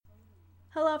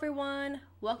Hello everyone,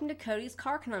 welcome to Cody's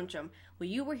Car Conundrum, where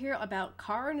you will hear about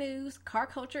car news, car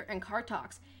culture, and car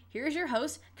talks. Here's your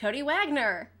host, Cody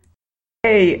Wagner.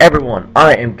 Hey everyone,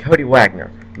 I am Cody Wagner.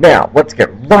 Now, let's get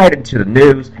right into the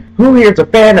news. Who here is a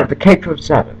fan of the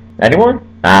K-7? Anyone?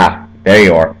 Ah, there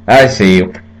you are. I see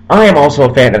you. I am also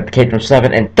a fan of the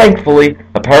K-7, and thankfully,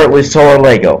 apparently so are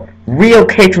LEGO. Real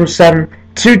K-7,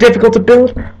 too difficult to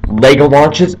build? LEGO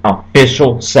launches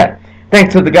official set.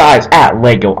 Thanks to the guys at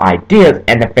LEGO Ideas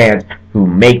and the fans who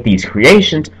make these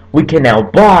creations, we can now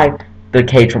buy the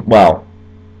K-7, well,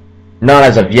 not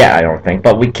as of yet, I don't think,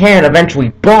 but we can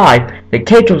eventually buy the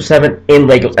K-7 in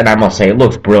LEGOs, and I must say, it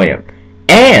looks brilliant.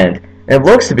 And it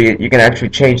looks to be, you can actually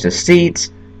change the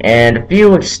seats and a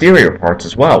few exterior parts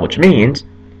as well, which means,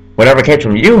 whatever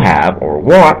K-7 you have, or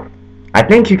want, I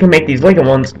think you can make these LEGO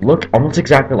ones look almost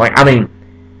exactly like,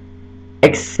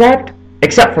 except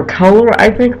for color,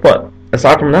 I think, but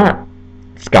aside from that,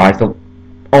 sky's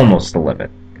almost the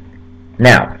limit.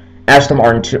 Now, Aston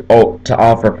Martin to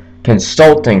offer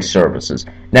consulting services.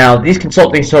 Now, these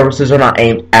consulting services are not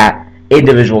aimed at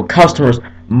individual customers,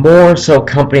 more so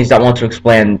companies that want to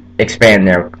expand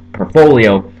their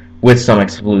portfolio with some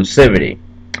exclusivity.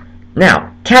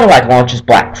 Now, Cadillac launches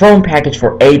Black Chrome package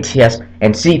for ATS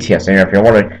and CTS. And if you're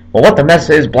wondering, well, what the mess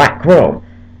is Black Chrome?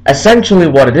 Essentially,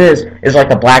 what it is like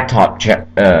the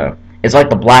blacktop. It's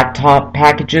like the blacktop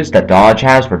packages that Dodge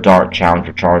has for Dart,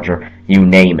 Challenger, Charger, you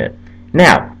name it.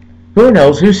 Now, who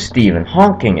knows who Stephen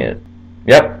Hawking is?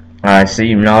 Yep, I see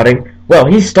you nodding. Well,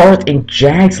 he stars in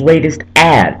Jag's latest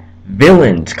ad,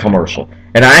 Villains commercial.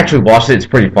 And I actually watched it, it's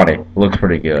pretty funny. It looks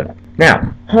pretty good. Now,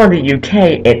 Honda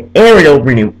UK and Ariel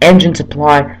renew engine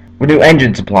supply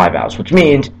valves, which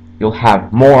means you'll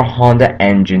have more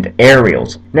Honda-engined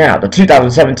Ariels. Now, the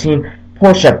 2017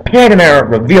 Porsche Panamera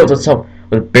reveals itself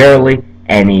with barely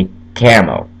any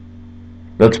camo.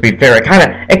 Though to be fair, it kind of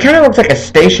looks like a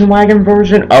station wagon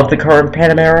version of the current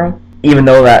Panamera, even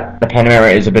though that the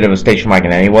Panamera is a bit of a station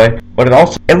wagon anyway. But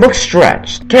it looks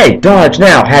stretched. Okay, Dodge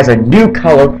now has a new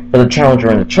color for the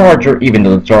Challenger and the Charger, even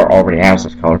though the Dart already has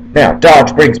this color. Now,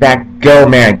 Dodge brings back Go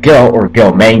Man Go, or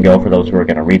Go Mango for those who are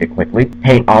going to read it quickly,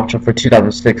 paint option for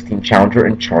 2016 Challenger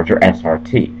and Charger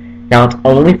SRT. Now, it's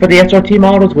only for the SRT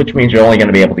models, which means you're only going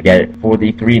to be able to get it for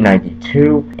the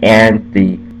 392 and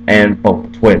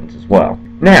both the twins as well.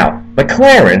 Now,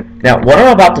 McLaren, what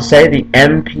I'm about to say, the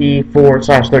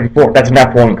MP4/34, that's an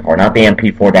F1 car, not the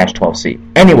MP4-12C.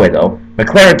 Anyway, though,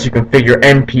 McLaren to configure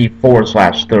an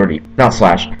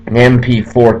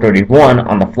MP431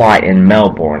 on the fly in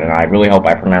Melbourne, and I really hope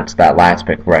I pronounced that last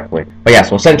bit correctly. But yeah,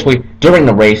 so essentially, during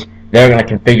the race, they're going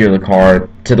to configure the car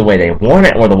to the way they want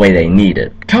it or the way they need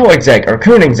it.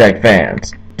 Koenigsegg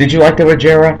fans, did you like the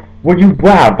Regera? Were you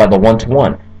wowed by the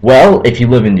 1-to-1? Well, if you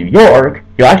live in New York,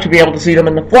 you'll actually be able to see them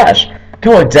in the flesh.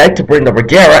 Koenigsegg to bring the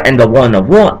Regera and the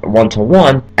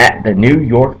 1-to-1 at the New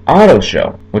York Auto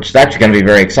Show, which is actually going to be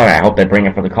very exciting. I hope they bring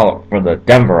it for the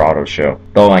Denver Auto Show,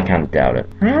 though I kind of doubt it.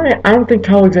 I don't think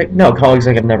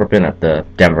Koenigsegg have never been at the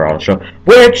Denver Auto Show,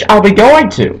 which I'll be going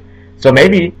to. So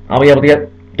maybe I'll be able to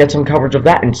get some coverage of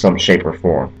that in some shape or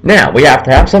form. Now, we have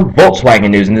to have some Volkswagen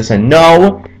news in this, and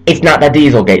no, it's not the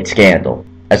Dieselgate scandal.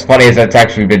 As funny as it's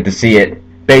actually been to see it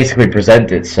basically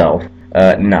present itself,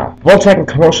 no. Volkswagen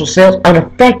commercial sales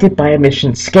unaffected by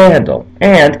emissions scandal,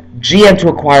 and GM to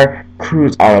acquire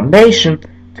Cruise Automation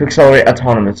to accelerate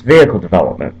autonomous vehicle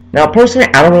development. Now, personally,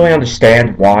 I don't really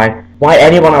understand why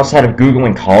anyone outside of Google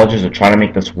and colleges are trying to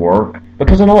make this work,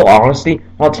 because in all honesty,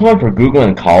 while it's time for Google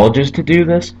and colleges to do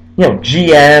this,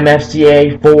 GM,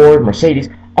 FCA, Ford, Mercedes,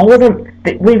 all of them,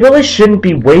 we really shouldn't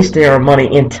be wasting our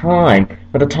money and time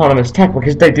with autonomous tech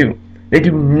because they do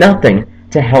nothing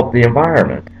to help the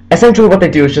environment. Essentially what they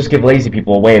do is just give lazy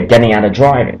people a way of getting out of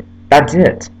driving. That's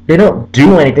it. They don't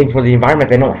do anything for the environment,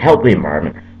 they don't help the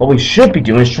environment. What we should be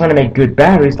doing is trying to make good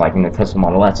batteries, like in the Tesla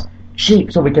Model S,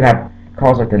 cheap so we can have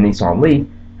cars like the Nissan Leaf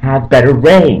have better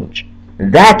range.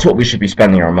 That's what we should be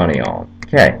spending our money on.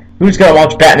 Okay, who's going to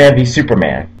watch Batman v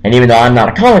Superman? And even though I'm not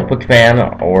a comic book fan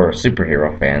or a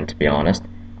superhero fan, to be honest,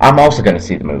 I'm also going to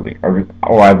see the movie, or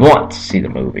I want to see the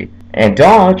movie. And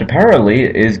Dodge, apparently,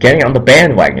 is getting on the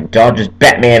bandwagon. Dodge's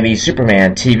Batman v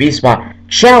Superman TV spot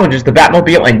challenges the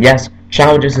Batmobile, and yes,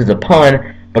 challenges is a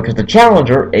pun, because the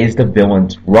Challenger is the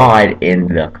villain's ride in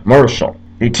the commercial.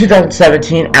 The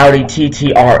 2017 Audi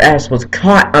TT RS was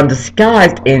caught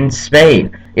undisguised in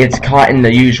Spain. It's caught in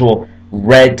the usual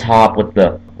red top with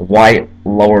the white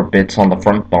lower bits on the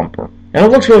front bumper. And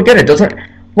it looks really good.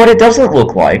 What it doesn't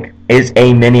look like is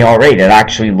a Mini R8. It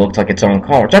actually looks like its own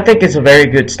car, which I think is a very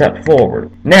good step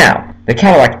forward. Now, the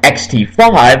Cadillac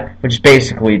XT5, which is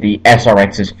basically the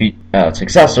SRX's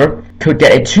successor, could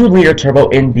get a 2-liter turbo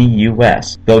in the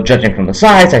US. Though judging from the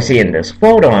size I see in this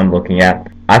photo I'm looking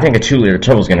at, I think a 2-liter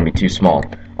turbo is going to be too small,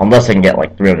 unless I can get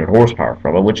like 300 horsepower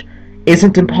from it, which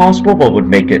isn't impossible, but would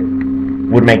make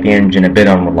the engine a bit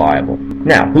unreliable.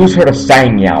 Now, who's heard of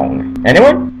SsangYong?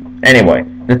 Anyone? Anyway,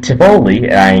 the Tivoli,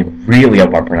 and I really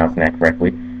hope I'm pronouncing that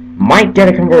correctly, might get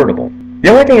a convertible. The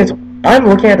only thing is, I'm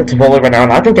looking at the Tivoli right now,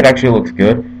 and I think it actually looks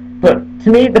good, but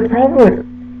to me, the problem with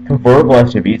convertible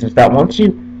SUVs is that once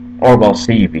you, or well,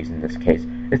 CUVs in this case,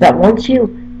 is that once you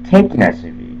take an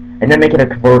SUV and then make it a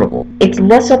convertible, it's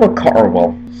less of a car,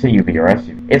 well, CUV or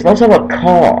SUV, it's less of a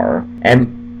car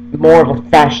and more of a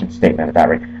fashion statement at that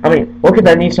rate. I mean, look at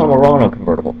that Nissan Murano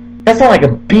convertible. That's not like a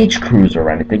beach cruiser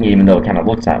or anything, even though it kind of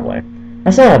looks that way.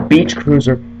 That's not a beach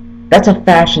cruiser. That's a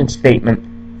fashion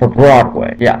statement for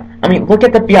Broadway. Yeah, I mean, look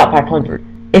at the Fiat 500.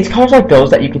 It's cars like those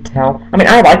that you can tell. I mean,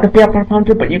 I like the Fiat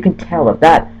 500, but you can tell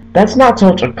that's not so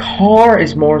much a car,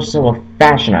 is more so a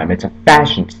fashion item. It's a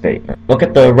fashion statement. Look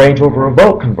at the Range Rover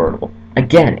Evoque convertible.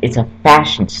 Again, it's a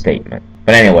fashion statement.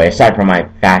 But anyway, aside from my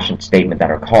fashion statement that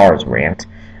are cars rant,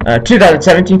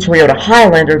 2017 Toyota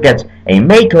Highlander gets a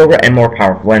makeover and more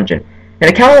powerful engine. And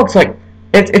it kind of looks like,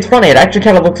 it's funny, it actually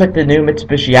kind of looks like the new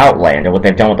Mitsubishi Outlander, what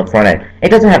they've done with the front end. It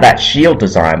doesn't have that shield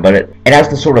design, but it has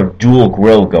the sort of dual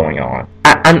grille going on.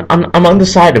 I'm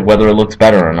undecided whether it looks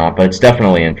better or not, but it's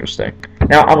definitely interesting.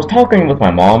 Now, I was talking with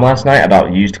my mom last night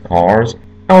about used cars.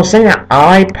 I was saying that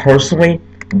I personally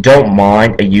don't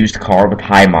mind a used car with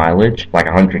high mileage, like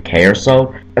 100k or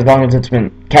so, as long as it's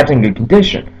been kept in good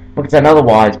condition. Because then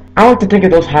otherwise, I like to think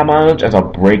of those high mileage as a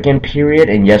break-in period,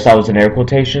 and yes, I was in air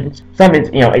quotations. So that means,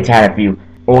 it's had a few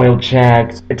oil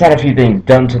checks, it's had a few things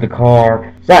done to the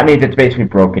car, so that means it's basically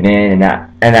broken in, and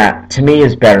that to me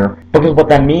is better, because what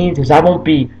that means is I won't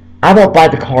buy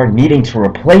the car needing to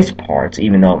replace parts,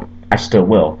 even though I still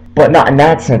will, but not in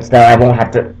that sense that I won't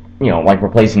have to, like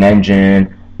replace an engine,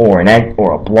 or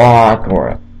a block, or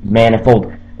a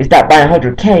manifold. Is that by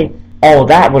 100k, all of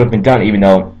that would have been done, even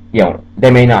though, they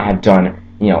may not have done,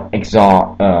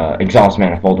 exhaust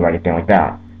manifold or anything like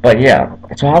that. But yeah,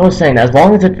 so I was saying, as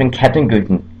long as it's been kept in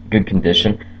good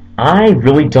condition, I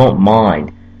really don't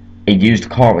mind a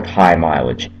used car with high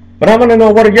mileage. But I want to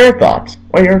know, what are your thoughts?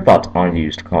 What are your thoughts on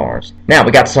used cars? Now,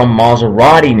 we got some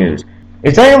Maserati news.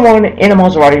 Is anyone in a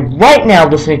Maserati right now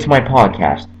listening to my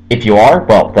podcast? If you are,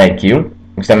 well, thank you,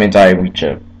 because that means I reach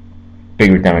a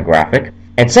bigger demographic.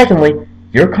 And secondly,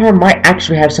 your car might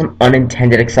actually have some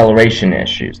unintended acceleration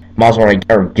issues. Maserati,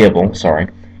 or Gibble, and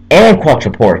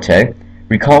Quattroporte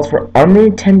recalls for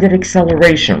unintended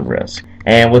acceleration risk.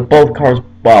 And with both cars,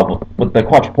 well, with the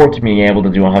Quattroporte being able to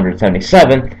do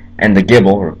 177, and the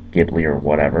Gibble, or Ghibli, or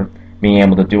whatever, being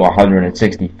able to do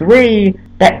 163,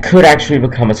 that could actually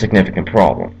become a significant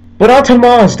problem. But on to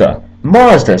Mazda.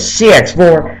 Mazda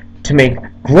CX-4 to make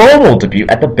global debut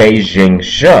at the Beijing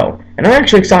show. And I'm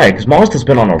actually excited, because Mazda's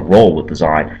been on a roll with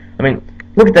design. I mean,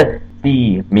 look at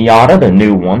the Miata, the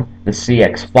new one, the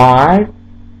CX-5.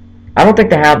 I don't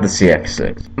think they have the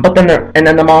CX-6. But then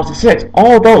the Mazda 6,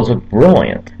 all of those look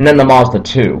brilliant. And then the Mazda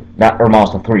 2,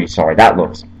 Mazda 3, that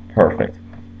looks perfect.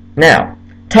 Now,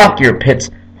 Top Gear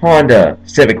pits Honda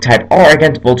Civic Type R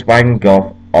against Volkswagen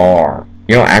Golf R.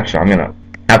 Actually,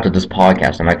 after this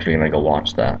podcast, I'm actually going to go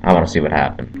watch that. I want to see what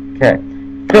happened. Okay.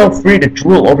 Feel free to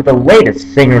drool over the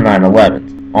latest Singer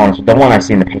 911s. Honestly, the one I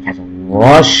see in the pic has a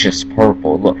luscious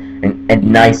purple look and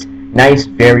nice,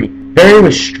 very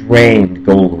restrained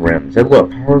gold rims. It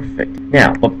look perfect.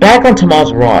 Now, but back onto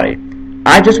Maserati.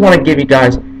 I just want to give you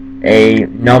guys a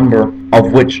number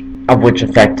of which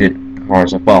affected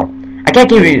cars as well. I can't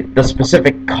give you the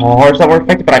specific cars that were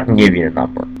affected, but I can give you a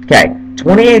number. Okay,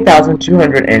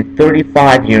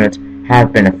 28,235 units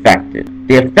have been affected.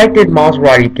 The affected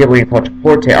Maserati, Ghibli, and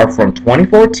Quattroporte are from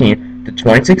 2014 to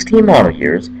 2016 model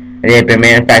years, and they have been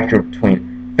manufactured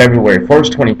between February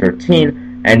 1st,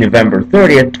 2013 and November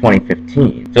 30th,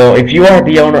 2015. So if you are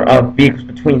the owner of vehicles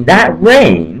between that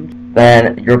range,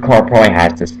 then your car probably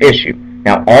has this issue.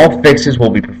 Now, all fixes will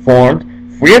be performed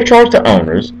free of charge to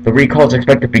owners. The recall is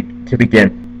expected to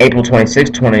begin April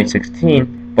 26,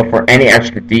 2016, but for any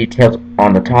extra details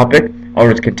on the topic,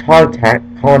 owners can contact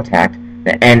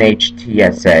the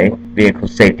NHTSA Vehicle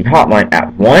Safety Hotline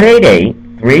at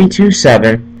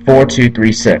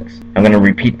 188-327-4236. I'm going to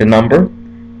repeat the number,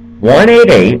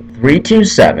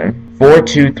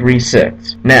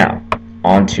 188-327-4236. Now,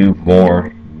 on to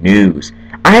more news.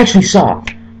 I saw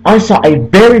a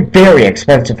very, very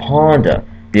expensive Honda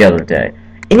the other day,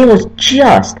 and it was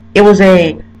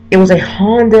a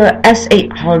Honda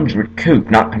S800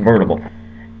 coupe, not convertible.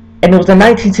 And it was a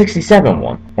 1967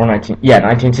 one,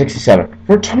 1967,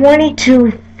 for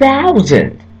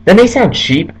 $22,000. That may sound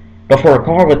cheap, but for a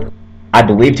car with, I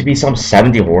believe to be some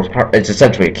 70 horsepower, it's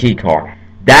essentially a key car,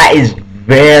 that is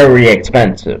very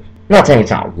expensive. I'm not saying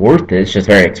it's not worth it, it's just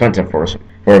very expensive for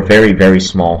a very, very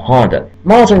small Honda.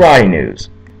 Maserati news.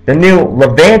 The new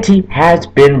Levante has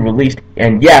been released,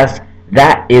 and yes,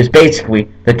 that is basically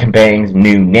the Kabang's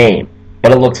new name.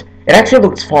 But it actually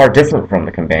looks far different from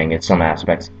the Kabang in some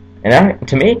aspects, and that,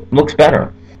 to me, looks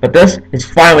better. But this is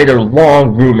finally their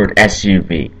long-rumored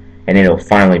SUV, and it'll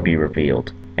finally be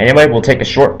revealed. Anyway, we'll take a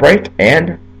short break,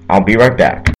 and I'll be right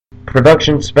back.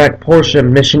 Production spec Porsche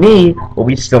Mission E will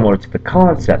be similar to the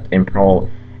concept in Pro,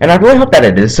 and I really hope that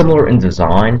it is similar in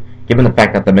design, given the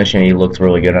fact that the Mission E looks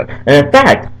really good. And in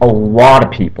fact, a lot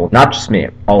of people, not just me,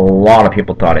 a lot of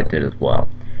people thought it did as well.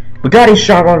 Bugatti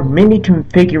Chiron Mini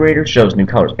Configurator shows new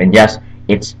colors, and yes,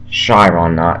 it's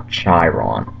Chiron, not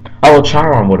Chiron. Although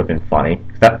Chiron would have been funny,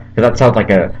 because that sounds like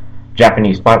a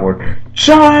Japanese fight word,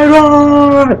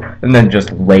 Chiron! And then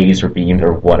just laser beams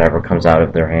or whatever comes out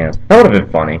of their hands. That would have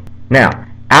been funny. Now,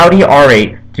 Audi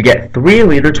R8 to get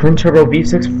 3-liter twin-turbo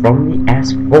V6 from the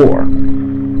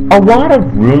S4. A lot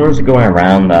of rumors going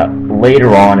around that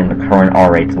later on in the current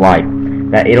R8's life,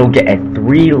 that it'll get a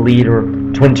 3-liter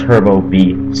twin-turbo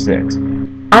V6.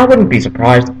 I wouldn't be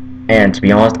surprised, and to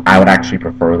be honest, I would actually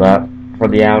prefer that for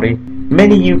the Audi.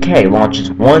 Mini UK launches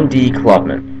 1D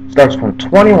Clubman, starts from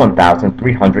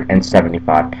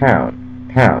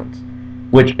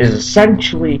 £21,375, which is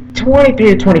essentially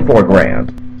 23 to 24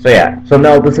 grand. So yeah, so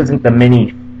no, this isn't the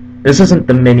Mini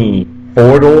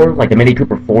 4-door, like the Mini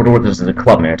Cooper 4-door, this is a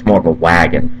Clubman, it's more of a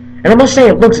wagon. And I must say,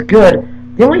 it looks good.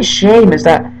 The only shame is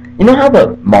that, you know how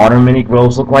the modern Mini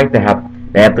grills look like? They have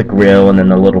the grill and then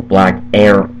the little black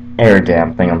air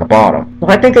dam thing on the bottom.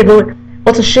 Well, I think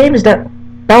what's a shame is that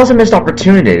was a missed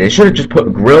opportunity. They should have just put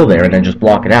a grill there and then just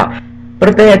block it out. But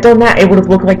if they had done that, it would have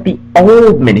looked like the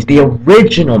old Minis, the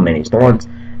original Minis, the ones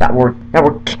that were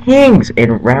kings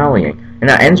in rallying. And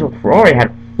now Enzo Ferrari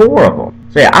had 4 of them.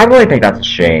 So yeah, I really think that's a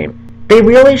shame. They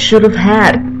really should have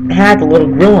had the little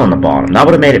grill on the bottom. That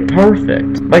would have made it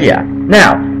perfect. But yeah,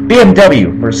 now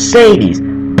BMW, Mercedes,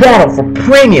 battle for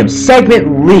premium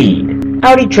segment lead.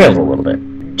 Audi trails a little bit,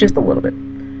 just a little bit.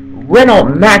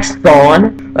 Renault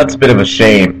Maxthon, that's a bit of a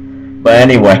shame. But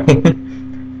anyway,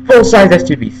 full-size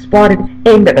SUV spotted,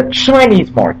 aimed at the Chinese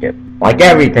market, like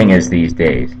everything is these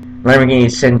days. Lamborghini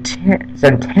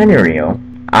Centenario.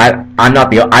 I've not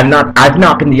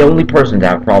been the only to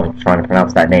have problems trying to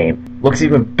pronounce that name. Looks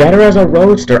even better as a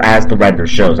roadster as the render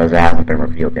shows, as it hasn't been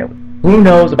revealed yet. Who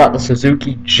knows about the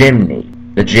Suzuki Jimny?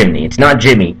 The Jimny. It's not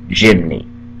Jimmy, Jimny.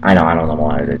 I don't know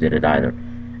why they did it either.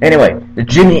 Anyway, the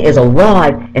Jimny is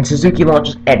alive, and Suzuki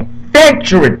launches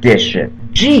Adventure Edition,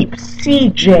 Jeep,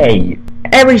 CJ,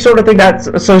 every sort of thing that's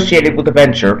associated with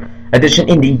Adventure Edition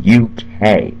in the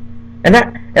UK. And it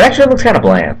actually looks kind of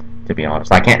bland, to be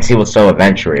honest. I can't see what's so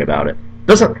adventure-y about it.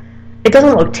 It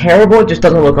doesn't look terrible, it just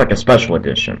doesn't look like a special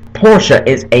edition. Porsche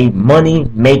is a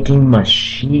money-making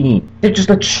machine. They're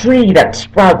just a tree that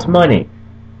sprouts money.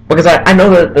 Because I know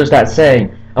that there's that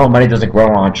saying, oh, money doesn't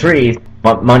grow on trees,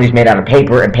 but money's made out of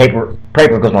paper, and paper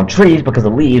goes on trees because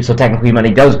of leaves, so technically money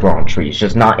does grow on trees,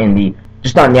 just not in the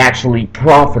actually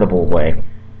profitable way,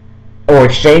 or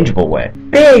exchangeable way.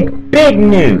 Big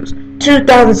news!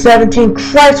 2017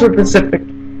 Chrysler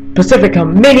Pacifica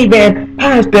minivan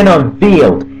has been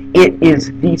unveiled. It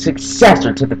is the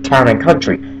successor to the Town &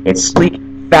 Country. It's sleek,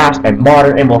 fast, and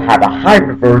modern, and will have a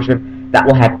hybrid version that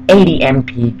will have 80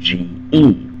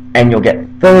 mpge. And you'll get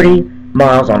 30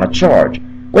 miles on a charge,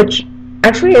 which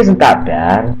actually isn't that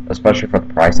bad, especially for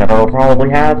the price that it'll probably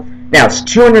have. Now, it's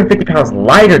 250 pounds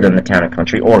lighter than the Town &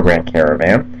 Country or Grand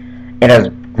Caravan. It has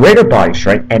greater body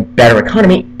strength and better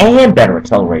economy and better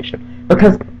acceleration,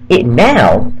 because it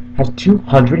now has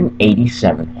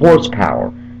 287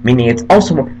 horsepower, meaning it's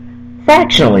also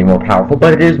fractionally more powerful,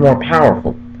 but it is more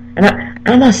powerful. And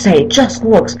I must say, it just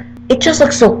looks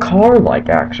so car-like,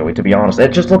 actually, to be honest.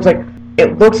 It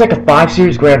looks like a 5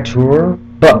 Series Grand Tourer,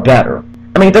 but better.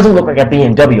 I mean, it doesn't look like a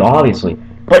BMW, obviously,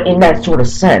 but in that sort of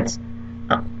sense.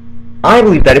 I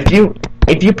believe that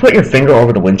if you put your finger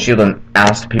over the windshield and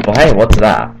ask people, hey, what's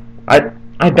that?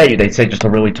 I bet you they'd say just a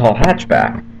really tall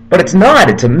hatchback. But it's not,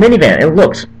 it's a minivan. It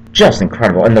looks just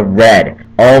incredible. And the red,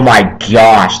 oh my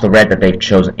gosh, the red that they've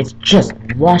chosen. It's just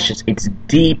luscious, it's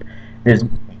deep, there's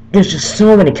just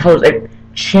so many colors. It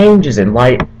changes in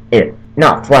light, it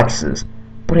not flexes,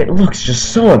 but it looks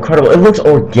just so incredible. It looks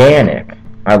organic.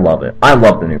 I love it. I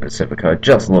love the new Pacifica. It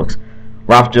just looks,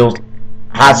 Ralph Gilles,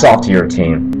 hats off to your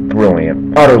team.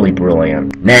 Brilliant. Utterly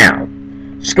brilliant. Now,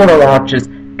 Skoda launches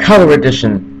Color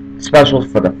Edition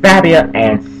specials for the Fabia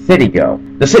and Citigo.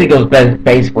 The Citigo is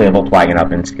basically a Volkswagen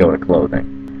up in Skoda clothing.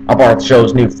 Abarth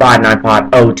shows new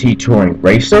 595 OT Touring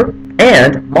Racer,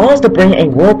 and Mazda bring a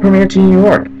world premiere to New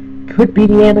York. Could be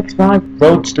the MX-5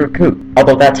 Roadster Coupe.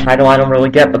 Although that title I don't really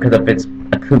get, because if it's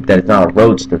a coupe that is not a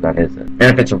roadster, then is it? And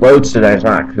if it's a roadster, then it's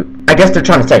not a coupe. I guess they're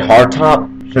trying to say hardtop.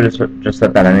 Should have just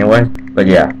said that anyway. But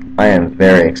yeah, I am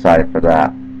very excited for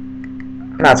that.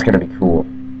 That's going to be cool.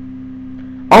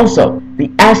 Also, the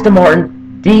Aston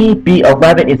Martin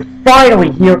DB11 is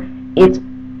finally here. It's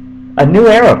a new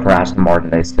era for Aston Martin,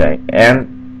 they say. And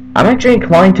I'm actually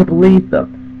inclined to believe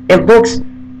them. It looks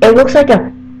like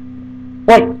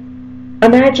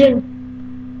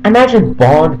imagine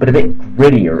Bond, but a bit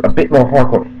grittier, a bit more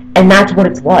hardcore. And that's what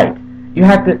it's like. You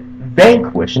have the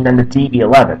Vanquish and then the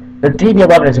DB11. The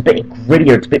DB11 is a bit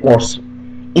grittier, it's a bit more,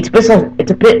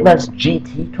 it's a bit less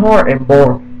GT car and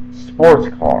more sports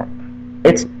car.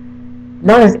 It's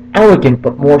not as elegant,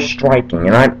 but more striking,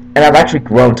 and I've actually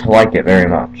grown to like it very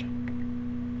much.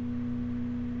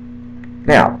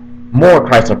 Now, more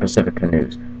Chrysler Pacifica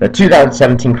news. The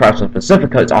 2017 Chrysler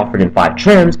Pacifica is offered in 5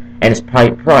 trims and is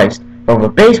priced from a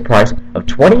base price of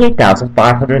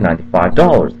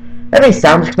 $28,595. That may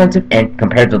sound expensive, and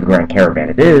compared to the Grand Caravan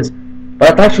it is,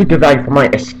 but it's actually good value for money,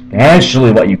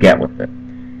 especially what you get with it.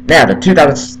 Now, the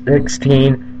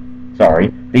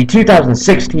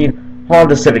 2016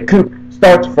 Honda Civic Coupe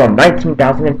starts from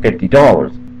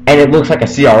 $19,050, and it looks like a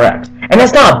CRX. And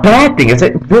that's not a bad thing, is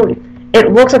it? Really,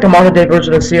 it looks like a modern day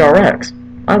version of CRX.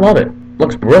 I love it.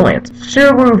 Looks brilliant.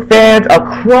 Subaru fans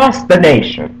across the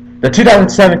nation. The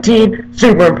 2017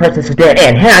 Subaru Impreza sedan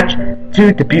and hatch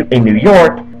to debut in New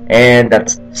York, and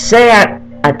that's Seat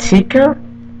Ateca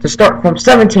to start from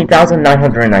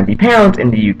 £17,990 in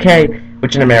the UK,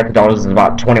 which in American dollars is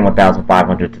about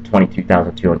 $21,500 to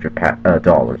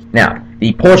 $22,200. Now,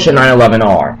 the Porsche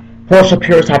 911R. Porsche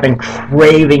purists have been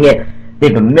craving it.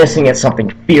 They've been missing it, something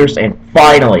fierce, and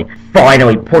finally,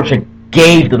 Porsche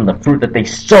gave them the fruit that they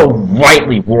so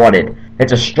rightly wanted.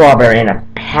 It's a strawberry and a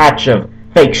patch of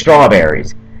fake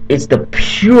strawberries. It's the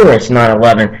purest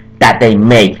 911 that they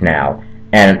make now,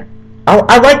 and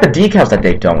I like the decals that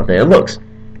they've done with it. It looks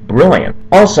brilliant.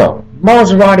 Also,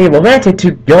 Maserati Levante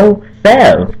to go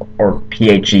PHEV, or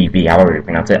PHEV, however you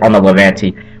pronounce it, on the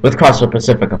Levante with Chrysler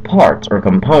Pacifica parts or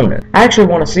components. I actually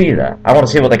want to see that. I want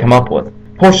to see what they come up with.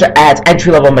 Porsche adds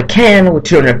entry-level Macan with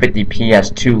 250 PS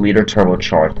 2-liter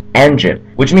turbocharged engine,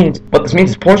 what this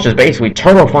means is Porsche is basically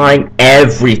turbofying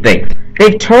everything.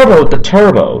 They've turboed the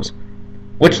turbos,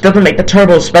 which doesn't make the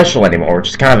turbos special anymore, which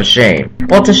is kind of a shame.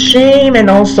 Well, it's a shame and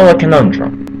also a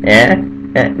conundrum.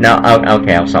 No,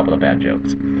 okay, I'll stop with the bad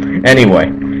jokes.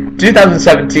 Anyway,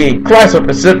 2017 Chrysler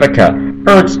Pacifica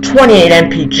earns 28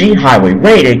 mpg highway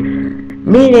rating,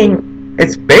 meaning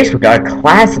it's basically got a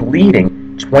class-leading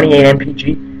 28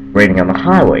 mpg rating on the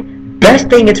highway,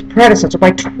 besting its predecessor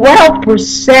by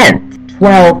 12%.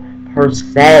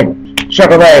 12%.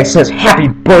 Chevrolet says happy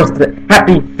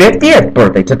 50th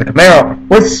birthday to the Camaro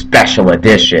with special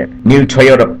edition. New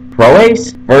Toyota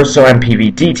ProAce Verso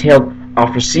MPV detailed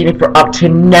offers seating for up to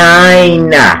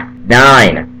 9.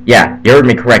 Yeah, you heard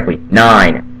me correctly.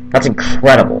 9. That's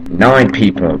incredible. 9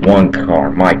 people in one car.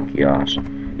 My gosh.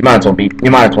 You might as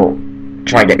well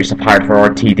try and get yourself hired for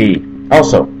RTD.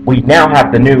 Also, we now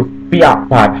have the new Fiat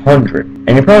 500. And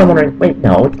you're probably wondering, wait,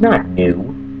 no, it's not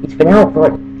new. It's been out for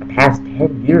like the past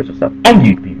 10 years or so. And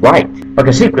you'd be right.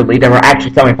 Because secretly, they were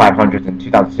actually selling 500s in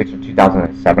 2006 or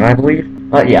 2007, I believe.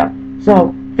 Yeah.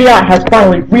 So, Fiat has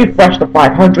finally refreshed the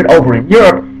 500 over in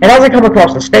Europe. It hasn't come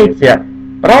across the States yet,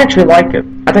 but I actually like it.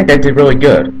 I think they did really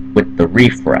good with the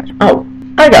refresh. Oh,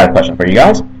 I got a question for you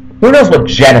guys. Who knows what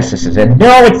Genesis is? And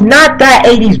no, it's not that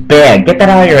 80s band. Get that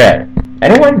out of your head.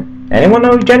 Anyone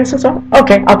know who Genesis are?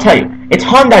 Okay, I'll tell you. It's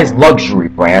Hyundai's luxury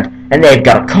brand, and they've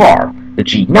got a car, the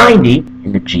G90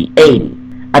 and the G80.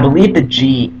 I believe the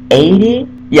G80?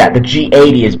 Yeah, the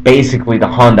G80 is basically the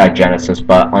Hyundai Genesis,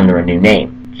 but under a new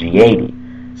name, G80.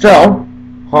 So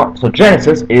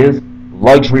Genesis is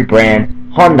luxury brand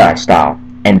Hyundai style,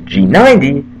 and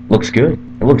G90 looks good.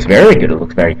 It looks very good.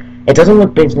 It doesn't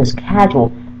look business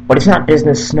casual, but it's not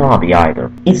business snobby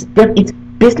either. It's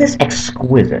business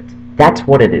exquisite. That's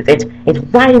what it is. It's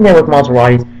right in there with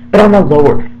Maseratis, but on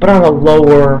a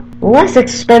lower, less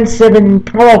expensive and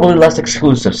probably less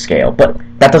exclusive scale. But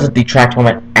that doesn't detract from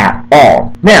it at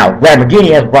all. Now,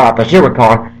 Lamborghini has brought up the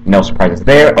Huracan, no surprises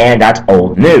there, and that's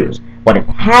old news. What it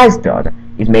has done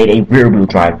is made a rear-wheel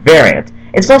drive variant.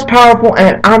 It's less powerful,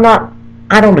 and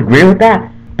I don't agree with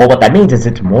that. But what that means is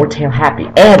it's more tail-happy,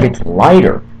 and it's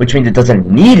lighter, which means it doesn't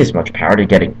need as much power to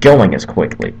get it going as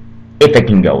quickly, if it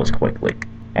can go as quickly.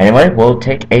 Anyway, we'll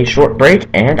take a short break,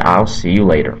 and I'll see you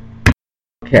later.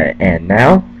 Okay, and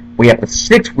now we have the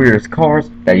 6 weirdest cars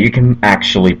that you can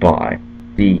actually buy.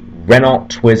 The Renault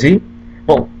Twizy.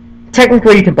 Well,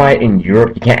 technically you can buy it in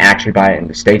Europe. You can't actually buy it in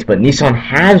the States, but Nissan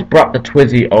has brought the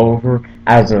Twizy over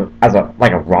as a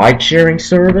ride-sharing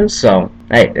service. So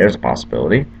hey, there's a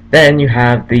possibility. Then you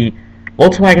have the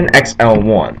Volkswagen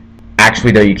XL1.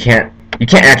 Actually, though, you can't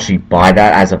actually buy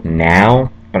that as of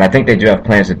now, but I think they do have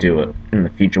plans to do it in the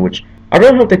future, which I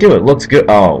really hope they do. It looks good.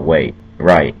 Oh wait,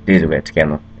 right, these are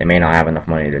together. They may not have enough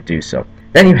money to do so.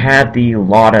 Then you have the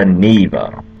Lada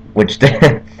Niva, which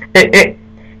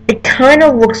it kind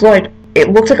of looks like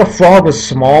a frog with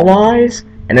small eyes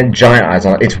and then giant eyes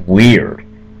on it. It's weird.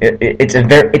 It's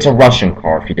a Russian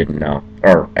car, if you didn't know,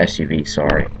 or SUV,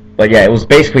 sorry. But yeah, it was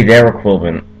basically their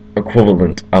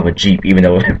equivalent of a Jeep, even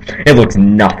though it looks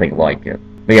nothing like it.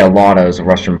 But yeah, Lada is a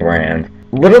Russian brand.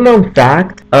 Little known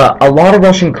fact, a lot of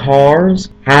Russian cars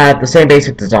have the same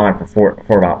basic design for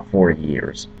about 4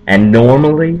 years, and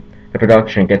normally the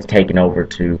production gets taken over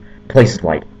to places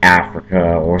like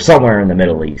Africa or somewhere in the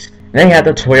Middle East. And they have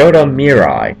the Toyota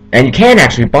Mirai, and you can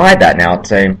actually buy that now.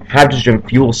 It's a hydrogen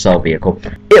fuel cell vehicle.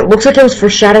 It looks like it was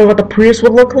foreshadowing what the Prius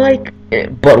would look like,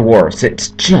 but worse. It's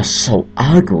just so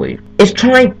ugly. It's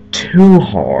trying too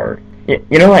hard.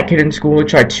 You know that kid in school who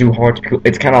tried too hard to be cool?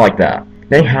 It's kind of like that.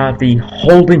 They have the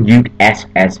Holden Ute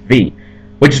SSV,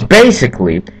 which is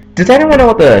basically... Does anyone know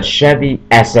what the Chevy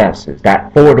SS is?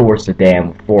 That 4-door sedan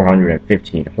with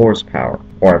 415 horsepower,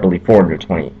 or I believe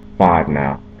 425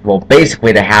 now. Well,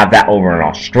 basically they have that over in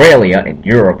Australia and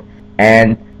Europe,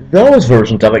 and those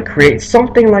versions of it create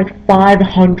something like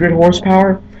 500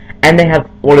 horsepower, and they have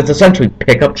what is essentially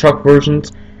pickup truck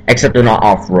versions, except they're not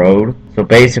off-road. So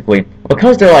basically,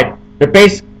 because they're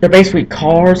basically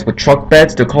cars with truck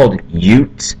beds, they're called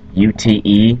Utes,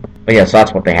 U-T-E. But yeah, so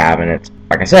that's what they have, and it's,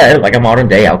 like I said, like a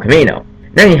modern-day El Camino.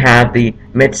 Then you have the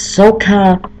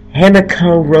Mitsuka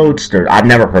Himiko Roadster. I've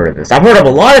never heard of this. I've heard of a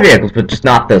lot of vehicles, but just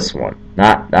not this one.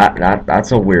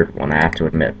 That's a weird one, I have to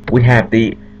admit. We have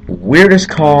the weirdest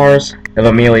cars of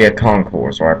Amelia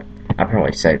Concours, or I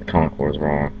probably say the Concours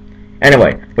wrong.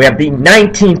 Anyway, we have the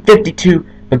 1952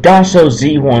 Pegaso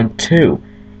Z12.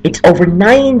 It's over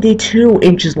 92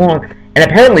 inches long, and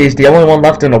apparently is the only one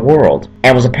left in the world,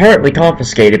 and was apparently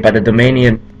confiscated by the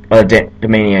Dominican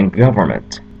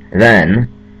government. Then,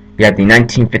 you have the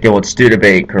 1951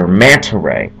 Studebaker Manta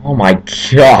Ray. Oh my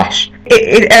gosh.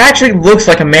 It actually looks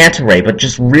like a manta ray, but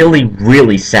just really,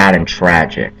 really sad and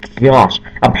tragic. Gosh.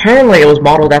 Apparently it was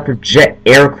modeled after jet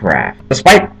aircraft.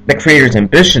 Despite the creator's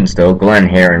ambitions, though, Glenn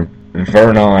Hare and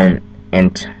Vernon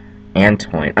and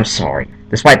Antoine,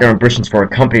 despite their ambitions for a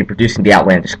company producing the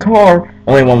outlandish car,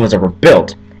 only one was ever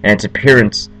built, and its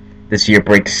appearance this year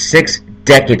breaks 6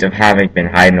 decades of having been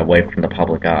hidden away from the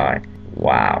public eye.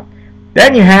 Wow.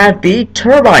 Then you have the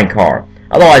turbine car,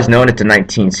 otherwise known as the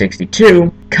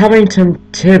 1962 Covington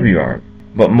Tiburon,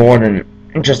 but more than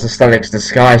just aesthetics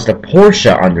disguised a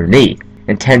Porsche underneath,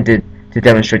 intended to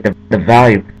demonstrate the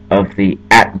value of the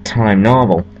at-the-time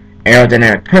novel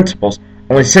aerodynamic principles.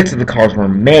 Only 6 of the cars were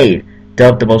made,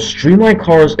 dubbed the most streamlined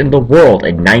cars in the world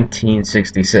in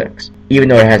 1966, even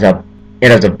though it has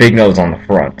a big nose on the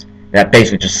front that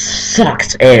basically just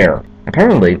sucks air.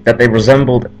 Apparently, that they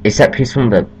resembled a set piece from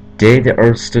The Day the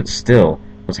Earth Stood Still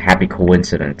was a happy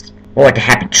coincidence. Or like a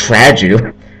happy tragedy.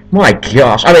 My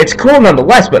gosh. I mean, it's cool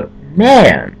nonetheless, but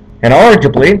man. And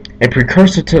arguably, a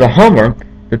precursor to the Hummer,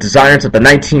 the designers of the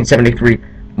 1973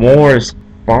 Morris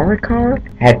Farrakar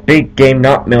had big game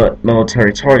not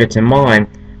military targets in mind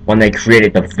when they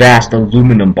created the vast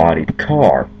aluminum-bodied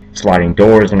car. Sliding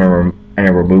doors and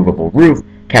a removable roof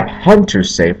kept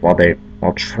hunters safe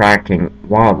while tracking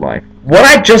wildlife. What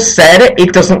I just said,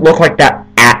 it doesn't look like that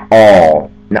at all.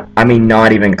 No, I mean,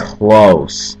 not even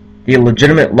close. The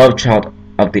legitimate love child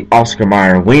of the Oscar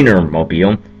Mayer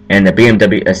Wienermobile and the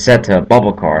BMW Isetta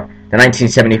bubble car, the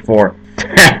 1974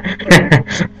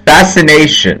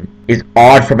 Fascination is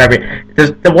odd from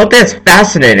what that's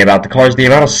fascinating about the car is the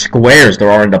amount of squares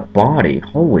there are in the body.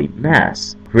 Holy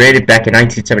mess. Created back in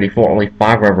 1974, only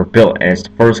 5 were ever built, and it's the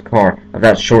first car of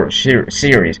that short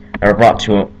series that were brought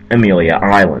to Amelia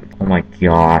Island. Oh my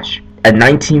gosh. A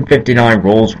 1959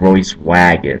 Rolls-Royce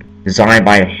wagon, designed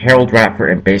by Harold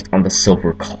Radford and based on the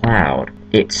Silver Cloud.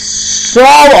 It's so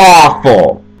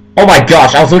awful! Oh my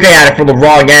gosh, I was looking at it from the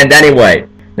wrong end anyway.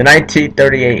 The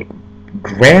 1938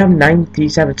 Graham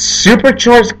 97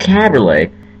 Supercharged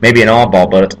Cabriolet, maybe an oddball,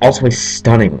 but it's also a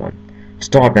stunning one.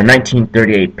 Starred in a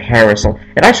 1938 Paris.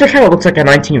 It actually kind of looks like a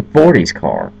 1940s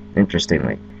car,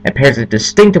 interestingly. It pairs a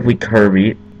distinctively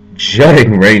curvy,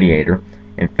 jutting radiator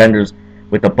and fenders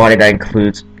with a body that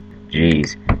includes,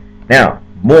 geez. Now,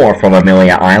 more from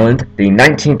Amelia Island. The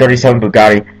 1937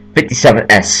 Bugatti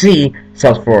 57 SC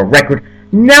sells for a record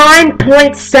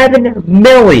 $9.7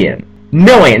 million.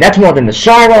 That's more than the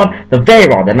Chiron, the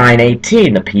Veyron, the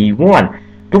 918, the P1,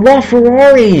 the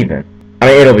LaFerrari even. I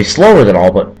mean, it'll be slower than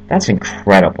all, but that's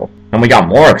incredible. And we got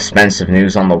more expensive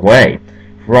news on the way.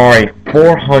 Ferrari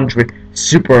 400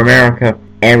 Super America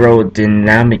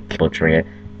aerodynamic butchering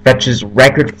fetches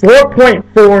record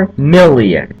 $4.4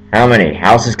 million. How many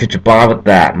houses could you buy with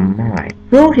that? My.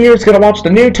 Who here is going to watch the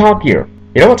new Top Gear?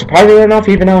 You know what, surprisingly enough,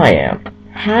 even I am.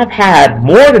 Have had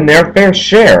more than their fair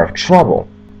share of trouble.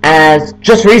 As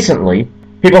just recently,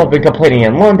 people have been complaining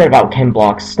in London about Ken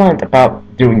Block's stunt about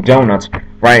doing donuts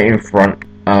right in front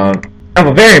of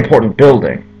a very important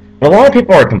building. But a lot of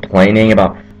people are complaining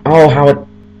about,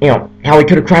 how he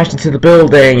could have crashed into the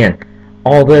building and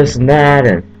all this and that,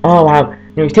 and how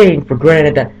he's taking for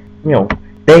granted that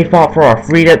they fought for our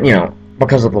freedom,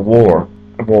 because of the war,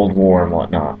 World War and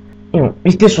whatnot.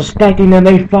 He's disrespecting them.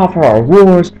 They fought for our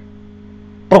wars.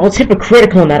 But what's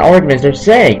hypocritical in that argument is they're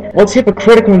saying that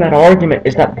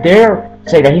they're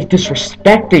saying that he's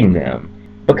disrespecting them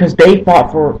because they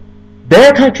fought for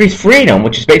their country's freedom,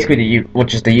 which is basically the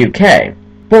UK.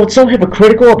 But what's so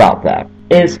hypocritical about that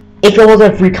is if it was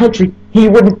a free country, he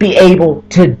wouldn't be able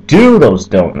to do those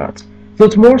donuts. So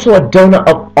it's more so a donut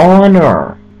of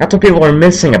honor. That's what people are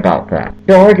missing about that.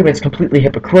 The argument's completely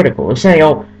hypocritical. They're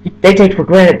saying, they take for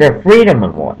granted their freedom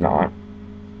and whatnot.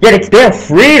 Yet it's their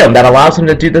freedom that allows them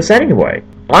to do this anyway.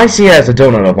 I see it as a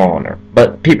donut of honor,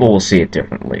 but people will see it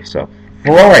differently. So,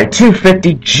 Ferrari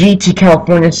 250 GT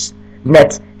California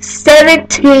nets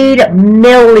 $17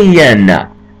 million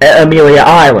at Amelia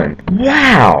Island.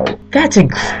 Wow, that's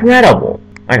incredible.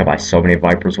 I can buy so many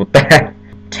Vipers with that.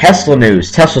 Tesla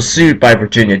news. Tesla sued by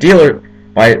Virginia Dealers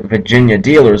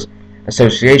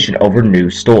Association over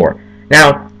new store.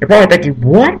 Now, you're probably thinking,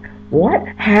 what?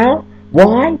 How?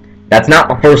 Why? That's not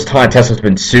the first time Tesla's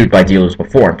been sued by dealers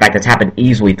before. In fact, it's happened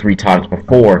easily 3 times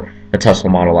before the Tesla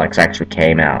Model X actually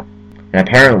came out. And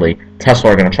apparently,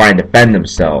 Tesla are going to try and defend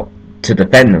themselves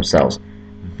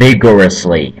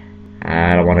vigorously.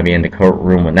 I don't want to be in the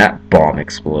courtroom when that bomb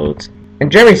explodes.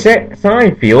 And Jerry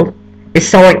Seinfeld is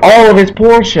selling all of his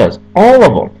Porsches. All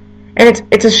of them. And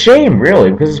it's a shame,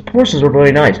 really, because his Porsches are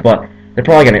really nice, but they're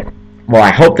probably going to... Well,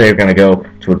 I hope they're going to go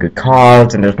to a good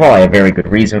cause, and there's probably a very good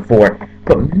reason for it.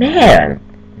 But man,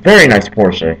 very nice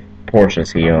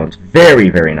Porsches he owns. Very,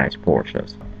 very nice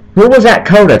Porsches. Who was at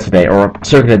COTA today, or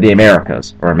Circuit of the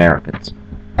Americas, or Americans?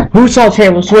 Who saw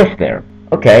Taylor Swift there?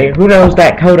 Okay, who knows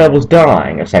that COTA was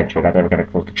dying, essentially, that they were going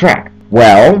to close the track?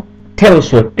 Well, Taylor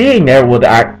Swift being there would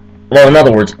act... Well, in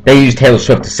other words, they used Taylor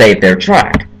Swift to save their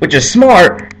track, which is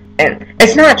smart, and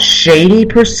it's not shady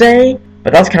per se,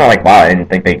 but that's kind of like, wow, I didn't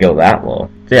think they'd go that low.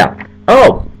 So yeah.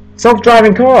 Oh,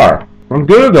 self-driving car from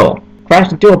Google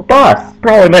crashed into a bus.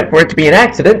 Probably meant for it to be an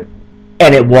accident,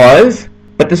 and it was.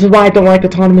 But this is why I don't like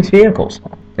autonomous vehicles.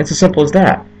 It's as simple as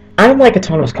that. I don't like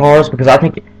autonomous cars because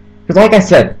like I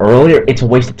said earlier, it's a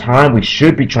waste of time. We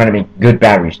should be trying to make good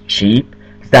batteries cheap,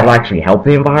 because that'll actually help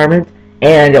the environment,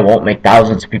 and it won't make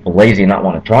thousands of people lazy and not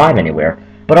want to drive anywhere.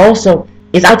 But also,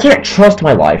 I can't trust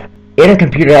my life in a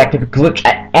computer that could glitch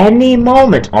at any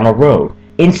moment on a road,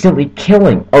 instantly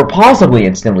killing, or possibly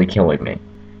instantly killing me.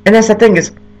 And that's the thing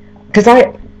is, because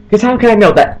how can I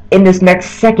know that in this next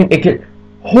second it could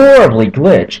horribly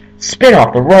glitch, spin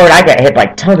off the road, I get hit by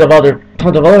tons of other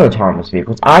autonomous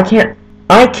vehicles. I can't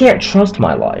trust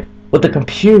my life with the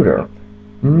computer,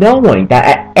 knowing that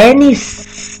at any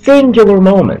singular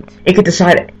moment it could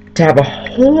decide to have a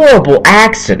horrible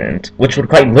accident, which would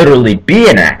quite literally be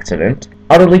an accident,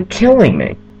 utterly killing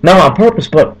me. Not on purpose,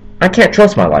 but I can't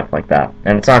trust my life like that,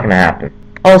 and it's not going to happen.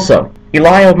 Also,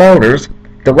 Elia Motors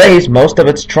delays most of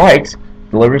its trikes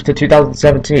deliveries to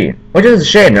 2017, which is a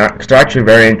shame, because they're actually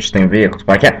very interesting vehicles,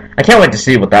 but I can't wait to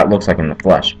see what that looks like in the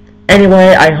flesh.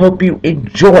 Anyway, I hope you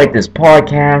enjoyed this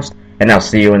podcast, and I'll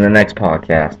see you in the next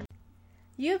podcast.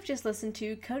 You have just listened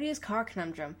to Cody's Car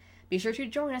Conundrum. Be sure to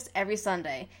join us every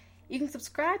Sunday. You can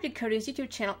subscribe to Cody's YouTube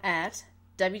channel at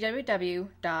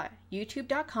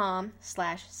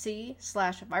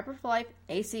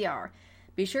www.youtube.com/c/ViperForLifeACR.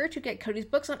 Be sure to get Cody's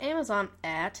books on Amazon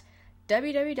at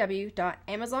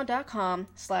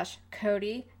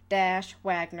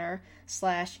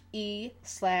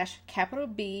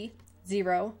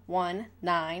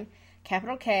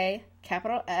K,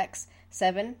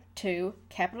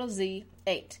 Z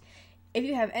 8. If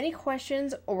you have any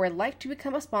questions or would like to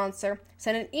become a sponsor,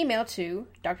 send an email to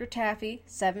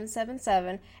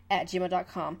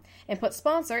drtaffy777@gmail.com and put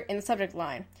sponsor in the subject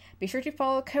line. Be sure to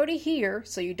follow Cody here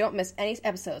so you don't miss any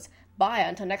episodes. Bye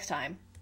until next time.